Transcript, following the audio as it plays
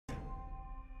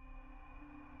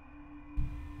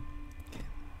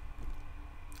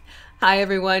Hi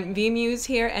everyone, Vee Mus'e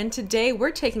here, and today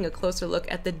we're taking a closer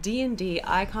look at the D&D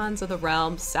Icons of the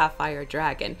Realm Sapphire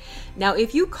Dragon. Now,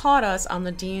 if you caught us on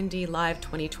the D&D Live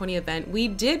 2020 event, we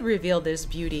did reveal this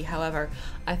beauty. However,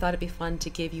 I thought it'd be fun to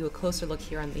give you a closer look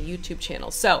here on the YouTube channel.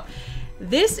 So,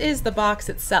 this is the box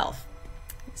itself.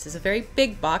 This is a very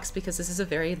big box because this is a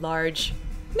very large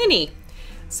mini.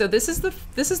 So this is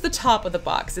the top of the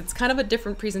box. It's kind of a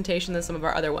different presentation than some of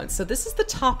our other ones. So this is the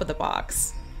top of the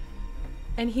box.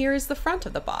 And here is the front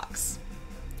of the box.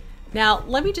 Now,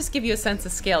 let me just give you a sense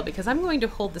of scale because I'm going to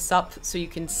hold this up so you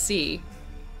can see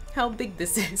how big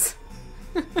this is.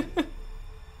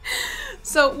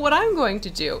 So what I'm going to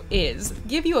do is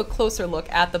give you a closer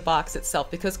look at the box itself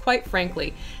because quite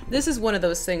frankly, this is one of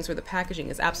those things where the packaging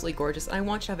is absolutely gorgeous and I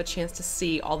want you to have a chance to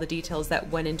see all the details that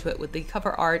went into it with the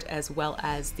cover art as well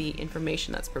as the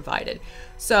information that's provided.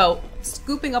 So,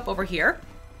 scooping up over here,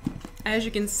 as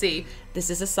you can see, this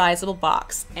is a sizable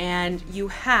box and you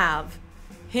have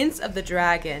hints of the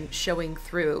dragon showing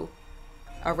through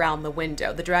around the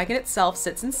window. The dragon itself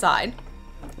sits inside.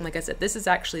 And like I said, this is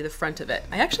actually the front of it.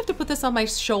 I actually have to put this on my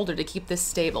shoulder to keep this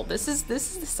stable. This is the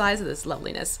size of this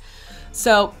loveliness.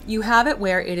 So you have it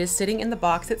where it is sitting in the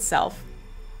box itself.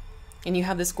 And you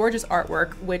have this gorgeous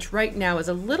artwork, which right now is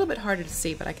a little bit harder to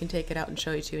see, but I can take it out and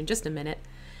show you to in just a minute.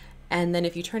 And then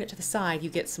if you turn it to the side,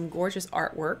 you get some gorgeous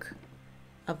artwork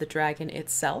of the dragon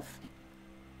itself.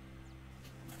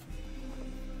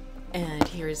 And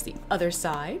here is the other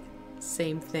side.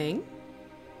 Same thing.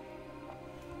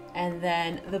 And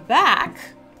then the back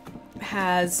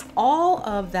has all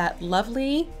of that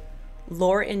lovely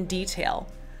lore and detail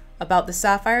about the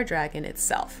Sapphire Dragon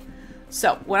itself.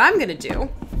 So what I'm going to do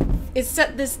is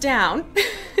set this down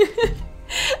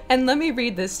and let me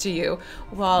read this to you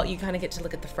while you kind of get to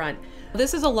look at the front.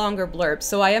 This is a longer blurb,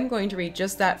 so I am going to read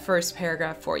just that first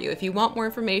paragraph for you. If you want more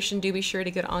information, do be sure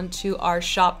to get onto our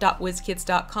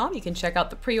shop.wizkids.com. You can check out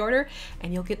the pre-order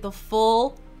and you'll get the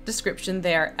full description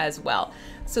there as well.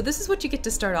 So this is what you get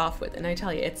to start off with, and I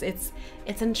tell you, it's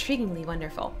intriguingly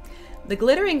wonderful. The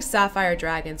glittering Sapphire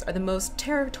Dragons are the most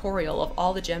territorial of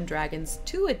all the gem dragons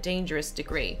to a dangerous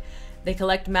degree. They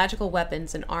collect magical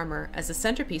weapons and armor as the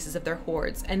centerpieces of their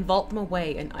hoards and vault them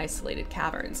away in isolated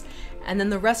caverns. And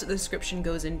then the rest of the description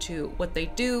goes into what they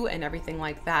do and everything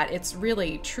like that. It's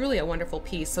really, truly a wonderful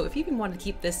piece. So if you even want to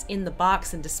keep this in the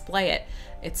box and display it,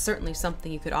 it's certainly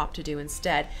something you could opt to do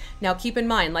instead. Now keep in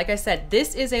mind, like I said,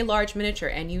 this is a large miniature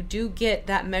and you do get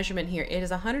that measurement here. It is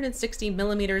 160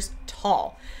 millimeters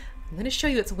tall. I'm going to show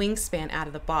you its wingspan out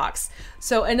of the box.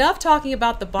 So enough talking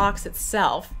about the box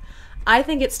itself. I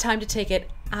think it's time to take it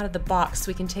out of the box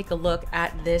so we can take a look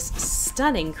at this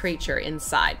stunning creature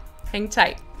inside. Hang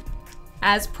tight.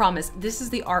 As promised, this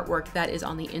is the artwork that is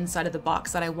on the inside of the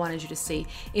box that I wanted you to see.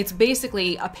 It's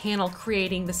basically a panel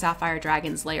creating the Sapphire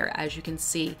Dragon's lair. As you can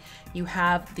see, you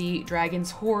have the dragon's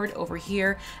hoard over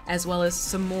here, as well as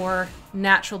some more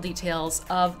natural details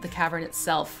of the cavern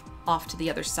itself off to the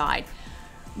other side.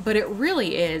 But it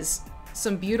really is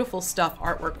some beautiful stuff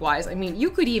artwork wise. I mean,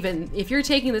 you could even, if you're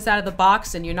taking this out of the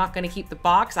box and you're not going to keep the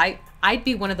box, I'd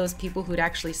be one of those people who'd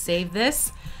actually save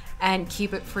this and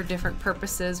keep it for different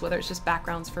purposes, whether it's just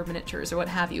backgrounds for miniatures or what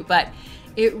have you. But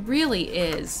it really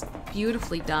is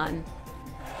beautifully done.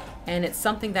 And it's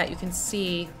something that you can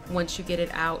see once you get it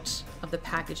out of the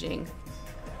packaging.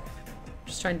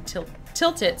 Just trying to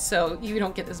tilt it so you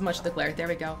don't get as much of the glare. There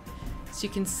we go. So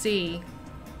you can see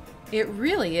it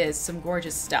really is some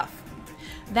gorgeous stuff.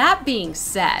 That being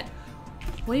said,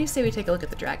 what do you say we take a look at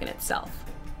the dragon itself?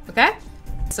 Okay?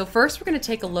 So first we're going to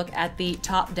take a look at the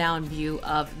top-down view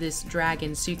of this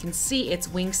dragon so you can see its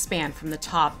wingspan from the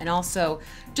top and also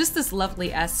just this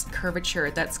lovely curvature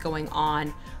that's going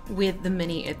on with the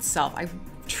mini itself. I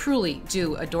truly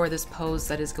do adore this pose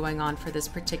that is going on for this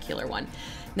particular one.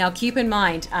 Now keep in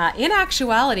mind, in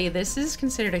actuality, this is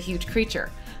considered a huge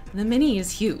creature. The mini is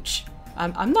huge.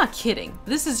 I'm not kidding.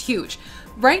 This is huge.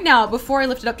 Right now, before I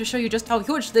lift it up to show you just how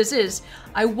huge this is,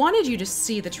 I wanted you to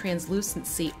see the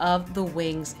translucency of the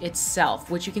wings itself,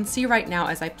 which you can see right now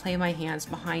as I play my hands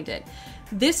behind it.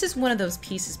 This is one of those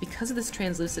pieces, because of this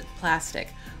translucent plastic,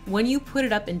 when you put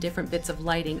it up in different bits of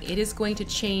lighting, it is going to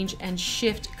change and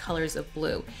shift colors of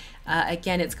blue.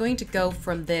 Again, it's going to go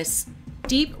from this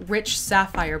deep, rich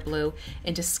sapphire blue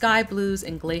into sky blues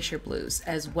and glacier blues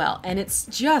as well. And it's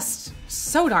just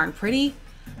so darn pretty.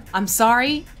 I'm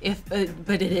sorry,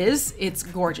 but it is. It's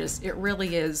gorgeous. It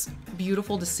really is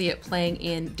beautiful to see it playing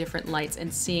in different lights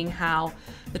and seeing how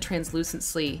the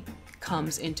translucency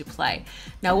comes into play.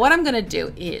 Now what I'm gonna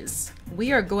do is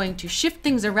we are going to shift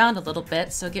things around a little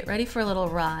bit, so get ready for a little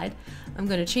ride. I'm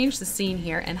gonna change the scene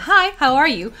here, and hi, how are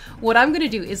you? What I'm gonna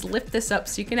do is lift this up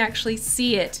so you can actually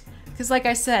see it, because like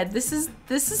I said, this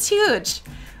is huge.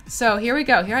 So here we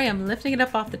go. Here I am lifting it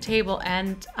up off the table,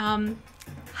 and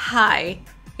hi.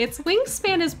 Its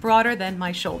wingspan is broader than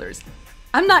my shoulders.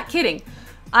 I'm not kidding.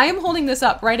 I am holding this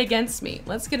up right against me.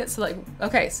 Let's get it so like,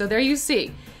 okay, so there you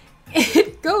see.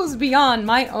 It goes beyond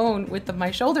my own width of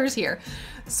my shoulders here.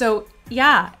 So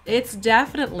yeah, it's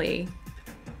a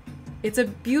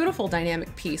beautiful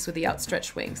dynamic piece with the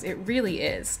outstretched wings. It really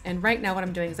is. And right now what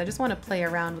I'm doing is I just want to play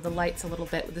around with the lights a little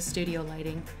bit with the studio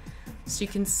lighting. So you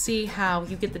can see how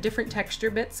you get the different texture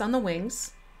bits on the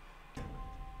wings.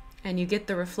 And you get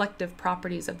the reflective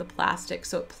properties of the plastic,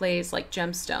 so it plays like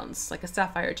gemstones, like a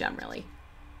sapphire gem, really.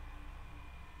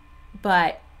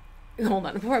 But, hold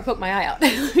on, before I poke my eye out,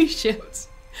 holy shit.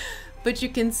 But you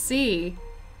can see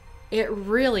it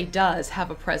really does have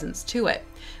a presence to it.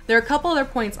 There are a couple other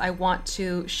points I want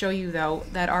to show you, though,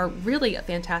 that are really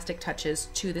fantastic touches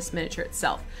to this miniature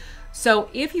itself. So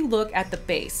if you look at the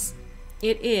base,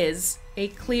 it is a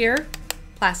clear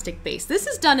plastic base. This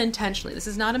is done intentionally. This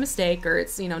is not a mistake, or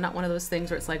it's, you know, not one of those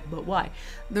things where it's like, but why?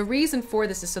 The reason for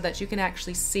this is so that you can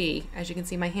actually see, as you can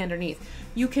see my hand underneath,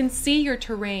 you can see your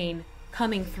terrain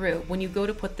coming through when you go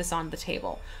to put this on the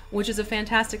table, which is a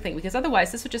fantastic thing, because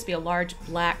otherwise this would just be a large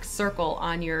black circle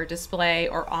on your display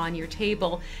or on your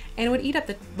table, and it would eat up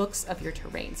the looks of your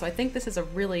terrain. So I think this is a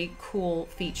really cool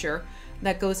feature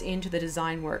that goes into the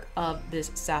design work of this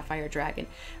Sapphire Dragon.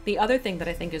 The other thing that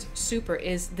I think is super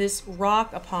is this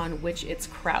rock upon which it's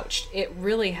crouched. It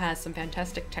really has some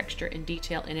fantastic texture and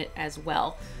detail in it as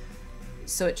well.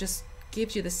 So it just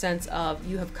gives you the sense of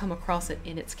you have come across it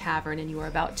in its cavern and you are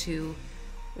about to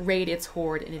raid its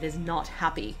hoard, and it is not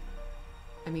happy.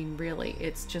 I mean, really,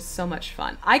 it's just so much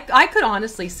fun. I could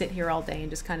honestly sit here all day and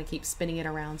just kind of keep spinning it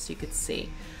around so you could see.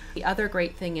 The other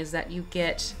great thing is that you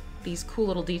get these cool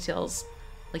little details,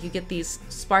 like you get these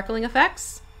sparkling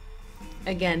effects,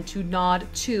 again, to nod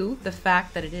to the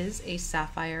fact that it is a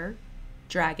Sapphire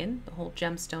Dragon, the whole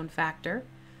gemstone factor.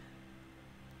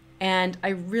 And I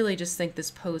really just think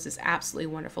this pose is absolutely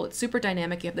wonderful. It's super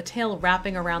dynamic. You have the tail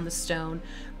wrapping around the stone.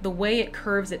 The way it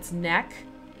curves its neck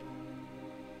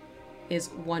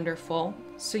is wonderful.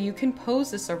 So you can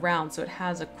pose this around so it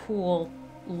has a cool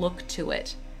look to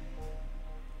it.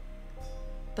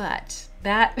 But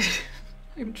that,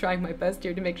 I'm trying my best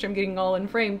here to make sure I'm getting all in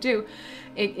frame too.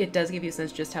 It does give you a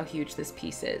sense just how huge this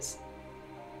piece is.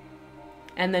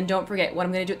 And then don't forget, what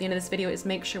I'm going to do at the end of this video is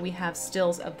make sure we have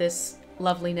stills of this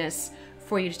loveliness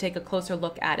for you to take a closer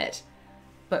look at it.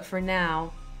 But for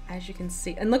now, as you can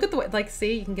see, and look at the way, like,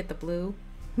 see, you can get the blue.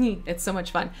 It's so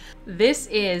much fun. This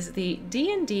is the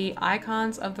D&D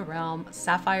Icons of the Realm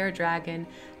Sapphire Dragon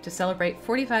to celebrate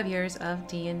 45 years of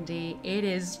D&D. It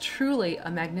is truly a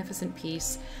magnificent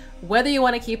piece. Whether you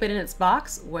want to keep it in its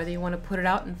box, whether you want to put it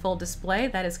out in full display,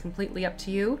 that is completely up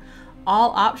to you.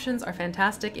 All options are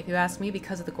fantastic, if you ask me,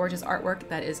 because of the gorgeous artwork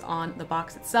that is on the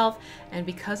box itself and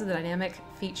because of the dynamic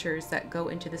features that go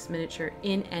into this miniature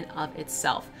in and of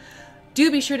itself.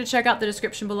 Do be sure to check out the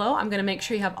description below. I'm going to make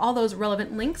sure you have all those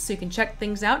relevant links so you can check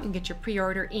things out and get your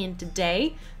pre-order in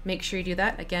today. Make sure you do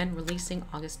that. Again, releasing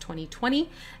August 2020.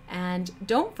 And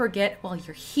don't forget, while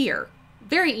you're here,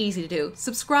 very easy to do,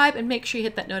 subscribe and make sure you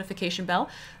hit that notification bell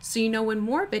so you know when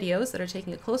more videos that are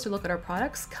taking a closer look at our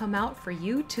products come out for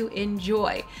you to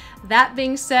enjoy. That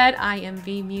being said, I am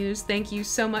Vee Mus'e. Thank you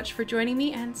so much for joining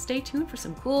me, and stay tuned for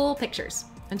some cool pictures.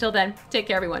 Until then, take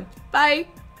care everyone. Bye!